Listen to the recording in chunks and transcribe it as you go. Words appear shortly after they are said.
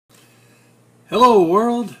Hello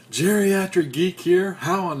world, Geriatric Geek here.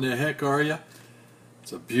 How in the heck are you?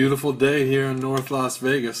 It's a beautiful day here in North Las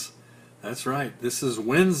Vegas. That's right, this is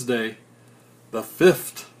Wednesday, the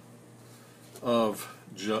 5th of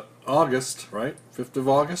August, right? 5th of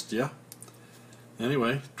August, yeah.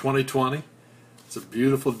 Anyway, 2020. It's a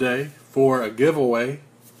beautiful day for a giveaway.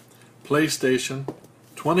 PlayStation,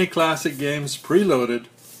 20 classic games preloaded.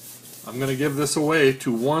 I'm going to give this away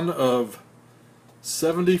to one of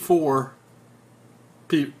 74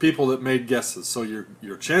 people that made guesses. So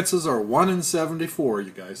your chances are 1 in 74,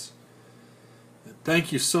 you guys.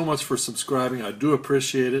 Thank you so much for subscribing. I do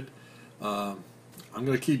appreciate it. I'm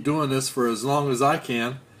going to keep doing this for as long as I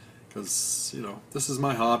can because, you know, this is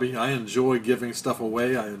my hobby. I enjoy giving stuff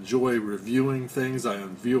away. I enjoy reviewing things. I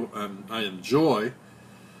enjoy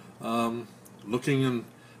looking in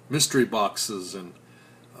mystery boxes and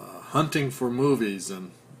hunting for movies,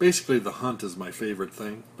 and basically the hunt is my favorite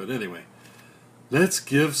thing. But anyway, let's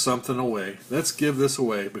give something away. Let's give this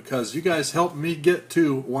away because you guys helped me get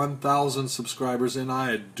to 1,000 subscribers, and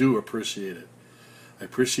I do appreciate it. I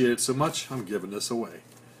appreciate it so much, I'm giving this away.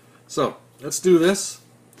 So, let's do this.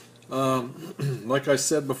 Like I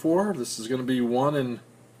said before, this is going to be 1 in,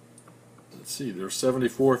 let's see, there's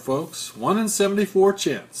 74 folks. 1 in 74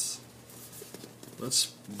 chance.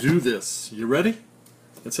 Let's do this. You ready?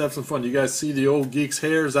 Let's have some fun. You guys see the old geek's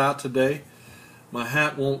hair's out today. My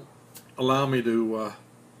hat won't allow me to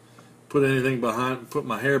put anything behind, put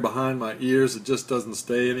my hair behind my ears. It just doesn't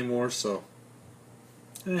stay anymore, so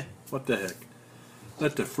what the heck.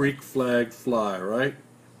 Let the freak flag fly, right?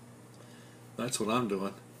 That's what I'm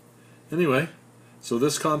doing. Anyway, so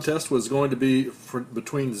this contest was going to be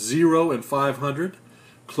between 0 and 500.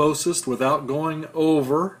 Closest without going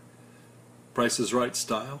over. Price is Right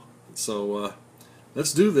style. So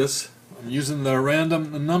let's do this. I'm using the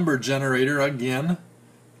random number generator again. You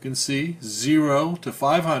can see 0 to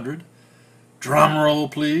 500. Drum roll,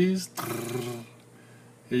 please.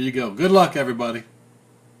 Here you go. Good luck, everybody.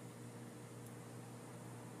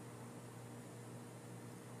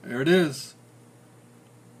 There it is.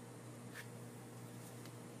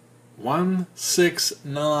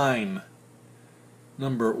 169.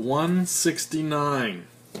 Number 169.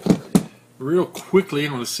 Real quickly,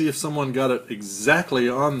 I'm going to see if someone got it exactly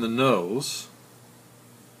on the nose.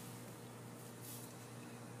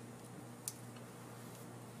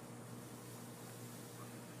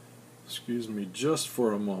 Excuse me just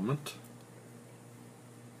for a moment.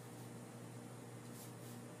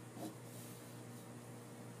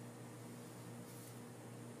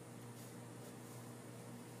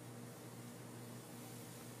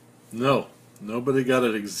 No, nobody got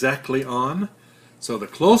it exactly on. So the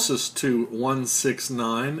closest to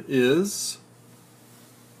 169 is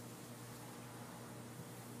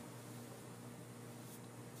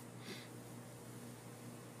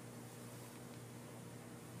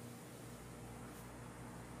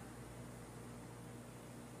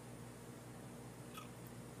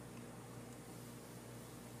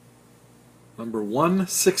number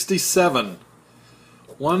 167.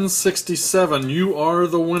 167, you are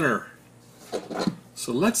the winner.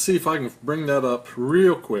 So let's see if I can bring that up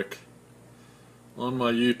real quick on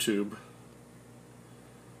my YouTube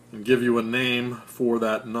and give you a name for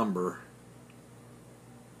that number.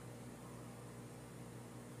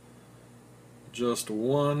 Just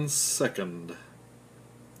 1 second.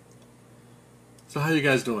 So how you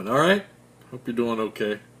guys doing? All right? Hope you're doing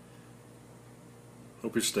okay.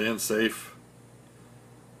 Hope you're staying safe.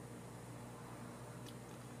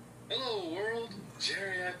 Hello world,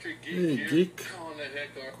 Geriatric Geek Hey, here. Geek. How in the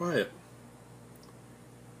heck are Quiet.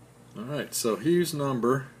 Alright, so here's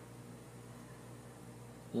number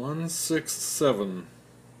 167.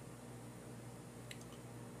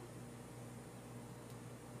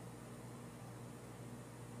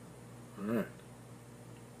 Alright.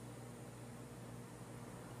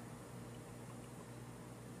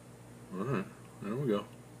 Alright, there we go.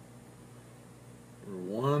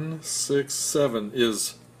 167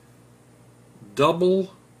 is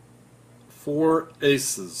double 4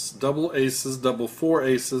 aces. Double aces, double 4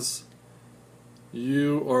 aces.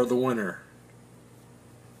 You are the winner.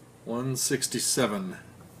 167.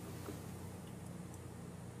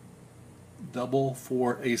 Double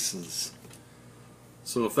 4 aces.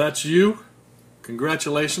 So if that's you,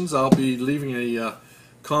 congratulations. I'll be leaving a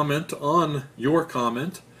comment on your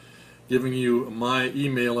comment, giving you my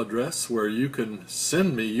email address where you can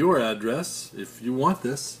send me your address if you want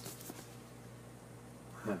this.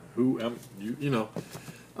 You know,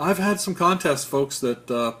 I've had some contests, folks,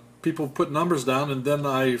 that people put numbers down and then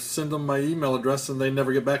I send them my email address and they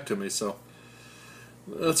never get back to me. So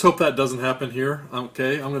let's hope that doesn't happen here.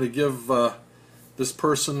 Okay, I'm going to give This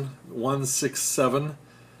person, 167,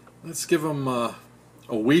 let's give them a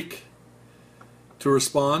week to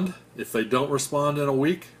respond. If they don't respond in a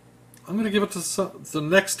week, I'm going to give it to the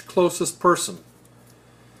next closest person.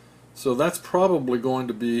 So that's probably going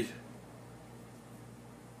to be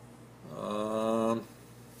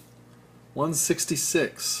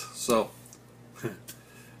 166. So,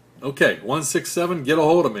 okay, 167, get a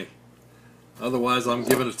hold of me. Otherwise, I'm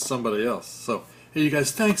giving it to somebody else. So, hey, you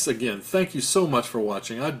guys, thanks again. Thank you so much for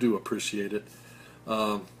watching. I do appreciate it.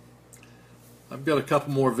 I've got a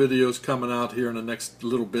couple more videos coming out here in the next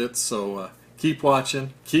little bit, so keep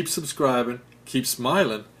watching, keep subscribing, keep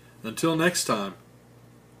smiling. Until next time,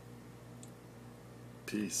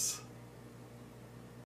 peace.